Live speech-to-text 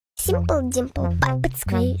Simple dimple, but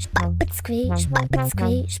squish, but squish, but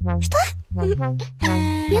squish. Что?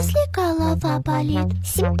 Если голова болит,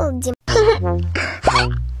 simple dimple.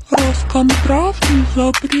 Роскомздрав не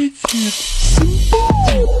запретит.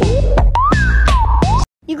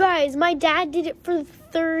 You guys, my dad did it for the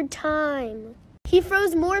third time. He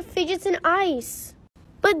froze more fidgets in ice.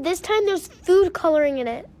 But this time there's food coloring in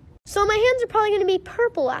it. So my hands are probably going to be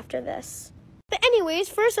purple after this. But anyways,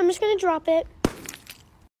 first I'm just going to drop it.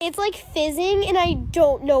 It's like fizzing and I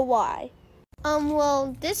don't know why.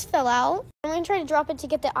 Well, this fell out. I'm going to try to drop it to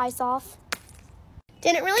get the ice off.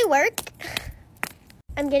 Didn't really work.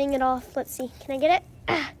 I'm getting it off. Let's see. Can I get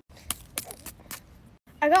it?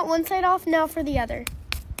 I got one side off, now for the other.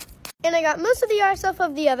 And I got most of the ice off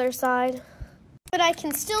of the other side. But I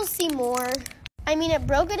can still see more. I mean, it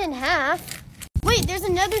broke it in half. Wait, there's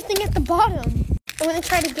another thing at the bottom. I'm going to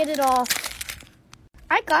try to get it off.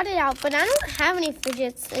 I got it out, but I don't have any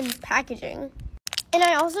fidgets in packaging. And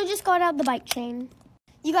I also just got out the bike chain.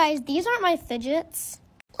 You guys, these aren't my fidgets.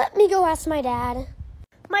 Let me go ask my dad.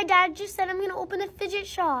 My dad just said I'm going to open a fidget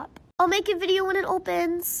shop. I'll make a video when it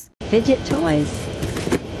opens. Fidget toys.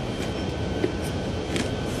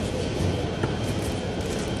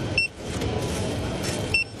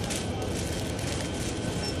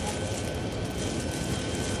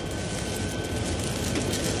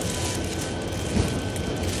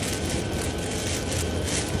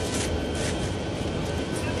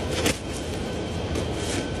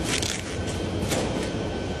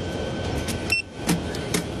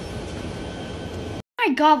 Oh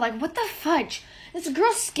my god, like, what the fudge? This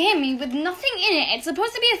girl scammed me with nothing in it. It's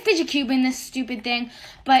supposed to be a fidget cube in this stupid thing.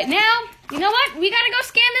 But now, you know what? We gotta go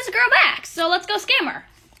scam this girl back. So let's go scam her.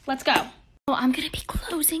 Let's go. Oh, I'm gonna be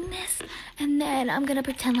closing this, and then I'm gonna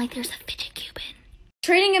pretend like there's a fidget cube in.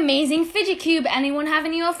 Trading amazing fidget cube. Anyone have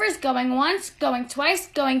any offers? Going once, going twice,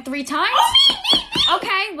 going 3 times?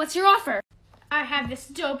 Okay, what's your offer? I have this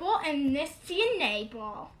dough ball and this DNA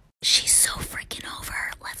ball. She's so freaking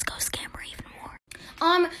over. Let's go scam her even more.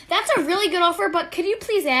 That's a really good offer, but could you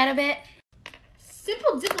please add a bit?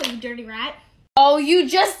 Simple dimple, you dirty rat. Oh, you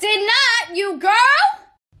just did not, you girl!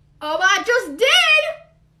 Oh, I just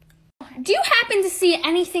did! Do you happen to see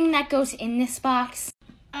anything that goes in this box?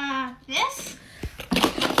 This?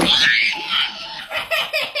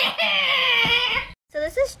 So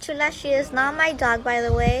this is Chula. She is not my dog, by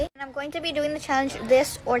the way. And I'm going to be doing the challenge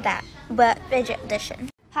this or that, but fidget edition.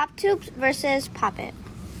 Pop tubes versus pop it.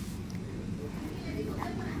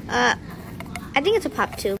 I think it's a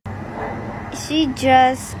pop tube. She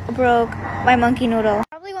just broke my monkey noodle.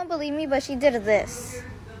 Probably won't believe me, but she did this,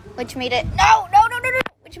 which made it no,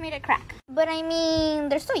 which made it crack. But I mean,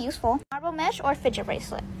 they're still useful. Marble mesh or fidget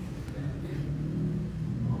bracelet.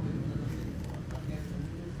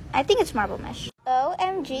 I think it's marble mesh.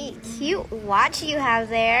 OMG, cute watch you have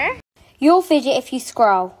there. You'll fidget if you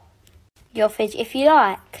scroll. You'll fidget if you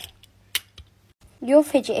like. You'll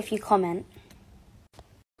fidget if you comment.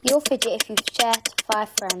 You'll fidget if you share to 5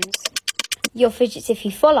 friends. You'll fidget if you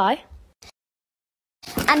follow.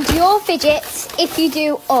 And you'll fidget if you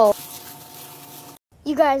do all.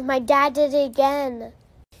 You guys, my dad did it again.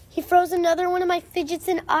 He froze another one of my fidgets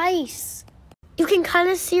in ice. You can kind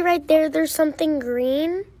of see right there, there's something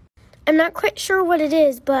green. I'm not quite sure what it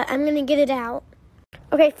is, but I'm going to get it out.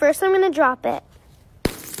 Okay, first I'm going to drop it.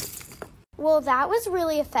 Well, that was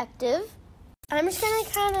really effective. I'm just going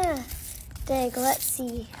to kind of dig. Let's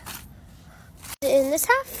see. Is it in this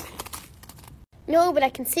half? No, but I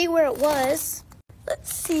can see where it was.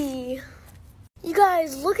 Let's see. You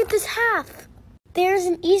guys, look at this half. There's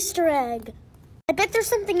an Easter egg. I bet there's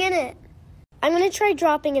something in it. I'm going to try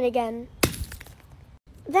dropping it again.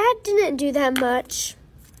 That didn't do that much.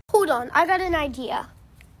 Hold on, I got an idea.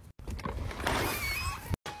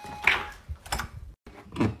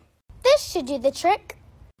 This should do the trick.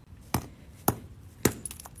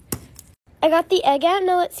 I got the egg out,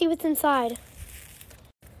 now let's see what's inside.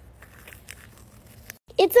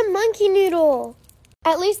 It's a monkey noodle.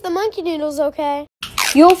 At least the monkey noodle's okay.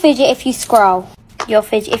 You'll fidget if you scroll. You'll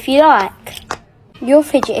fidget if you like. You'll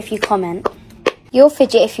fidget if you comment. You'll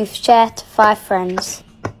fidget if you share to 5 friends.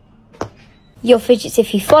 You'll fidget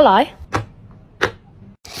if you follow.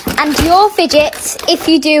 And you'll fidget if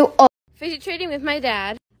you do all. Fidget trading with my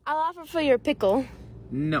dad. I'll offer for your pickle.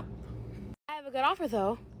 No. I have a good offer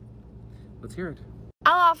though. Let's hear it.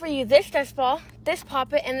 I'll offer you this stress ball, this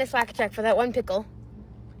poppet, and this whack check for that 1 pickle.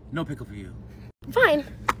 No pickle for you. Fine.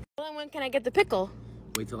 Well, then when can I get the pickle?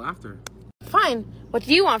 Wait till after. Fine. What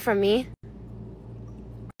do you want from me?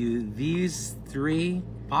 These 3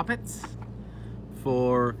 poppets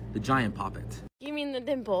for the giant poppet. You mean the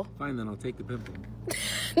dimple? Fine, then I'll take the pimple.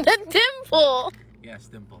 The dimple. Yes,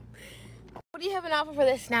 dimple. What do you have an offer for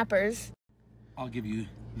the snappers? I'll give you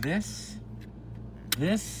this,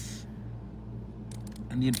 this,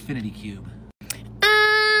 and the infinity cube.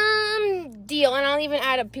 Deal, and I'll even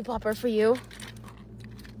add a pea popper for you. What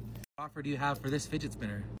offer do you have for this fidget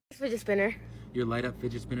spinner? Fidget spinner. Your light up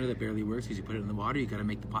fidget spinner that barely works because you put it in the water. You gotta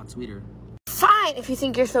make the pot sweeter. Fine, if you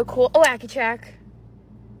think you're so cool. Oh, Track.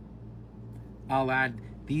 I'll add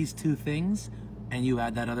these two things, and you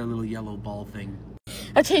add that other little yellow ball thing.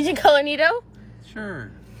 A changing color, Nito?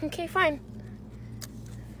 Sure. Okay, fine.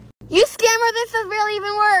 You scammer, this really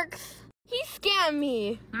even works. He scammed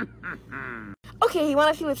me. Okay, you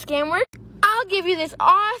want to see what scam works? I'll give you this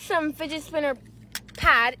awesome fidget spinner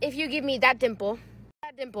pad if you give me that dimple.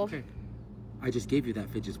 That dimple. Okay. I just gave you that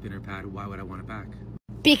fidget spinner pad. Why would I want it back?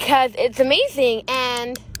 Because it's amazing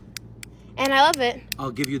and I love it.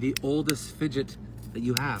 I'll give you the oldest fidget that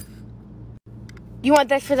you have. You want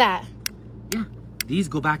this for that? Yeah. These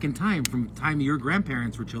go back in time from the time your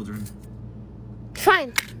grandparents were children.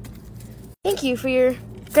 Fine. Thank you for your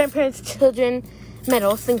grandparents' children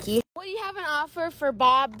medal. Thank you. What do you have an offer for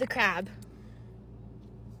Bob the Crab?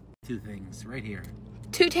 Two things right here.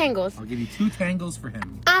 2 tangles. I'll give you 2 tangles for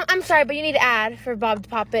him. I'm sorry, but you need to add for Bob the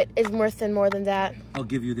Poppet is worth more than that. I'll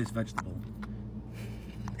give you this vegetable.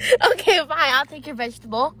 Okay, fine. I'll take your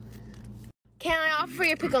vegetable. Can I offer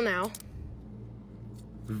your pickle now?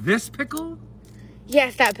 This pickle?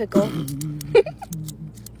 Yes, that pickle.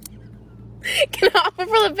 Can I offer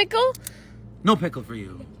for the pickle? No pickle for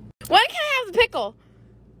you. Why can't I have the pickle?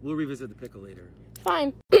 We'll revisit the pickle later.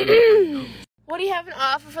 Fine. What do you have an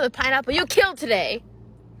offer for the pineapple you killed today?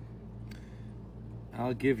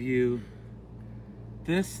 I'll give you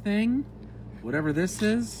this thing, whatever this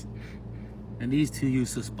is, and these 2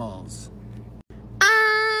 useless balls.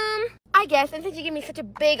 I guess, and since you give me such a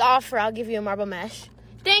big offer, I'll give you a marble mesh.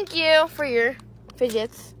 Thank you for your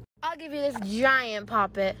fidgets. I'll give you this giant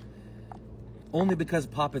poppet. Only because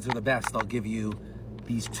poppets are the best, I'll give you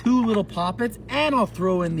these 2 little poppets, and I'll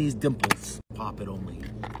throw in these dimples. Poppet only.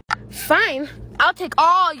 Fine. I'll take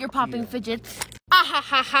all your popping fidgets. Ah, ha,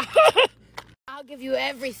 ha, ha. I'll give you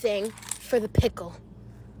everything for the pickle.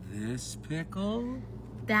 This pickle?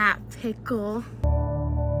 That pickle.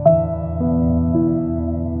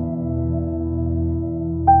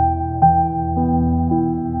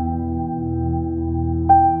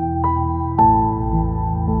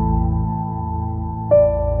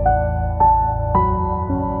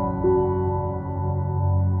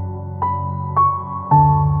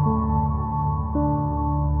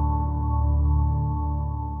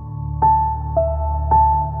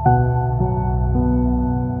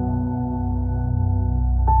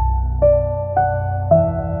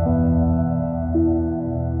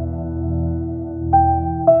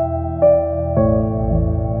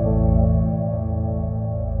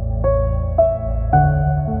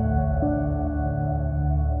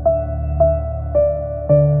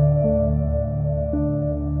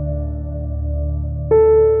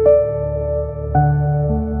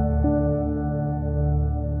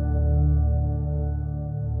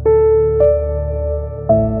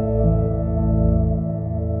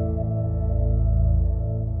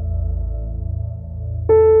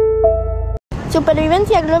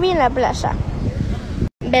 Supervivencia Globia en la playa.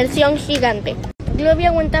 Versión gigante. Globia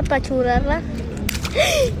aguanta para churrarla.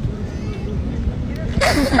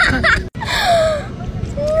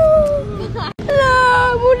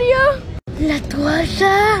 ¡No! ¡Murió! ¡La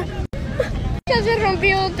toalla! Ya se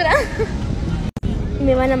rompió otra.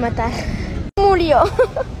 Me van a matar. Murió.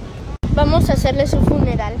 Vamos a hacerle su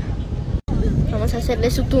funeral. Vamos a hacerle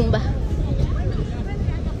su tumba.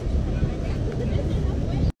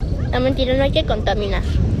 No, mentira, no hay que contaminar.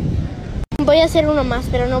 Voy a hacer uno más,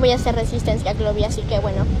 pero no voy a hacer resistencia a Globia, así que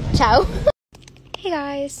bueno, chao. Hey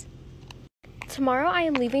guys! Tomorrow I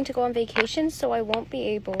am leaving to go on vacation, so I won't be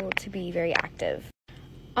able to be very active.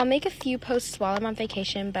 I'll make a few posts while I'm on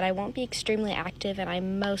vacation, but I won't be extremely active, and I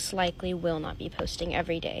most likely will not be posting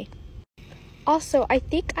every day. Also, I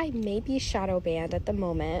think I may be shadow banned at the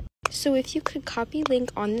moment, so if you could copy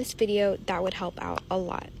link on this video, that would help out a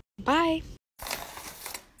lot. Bye!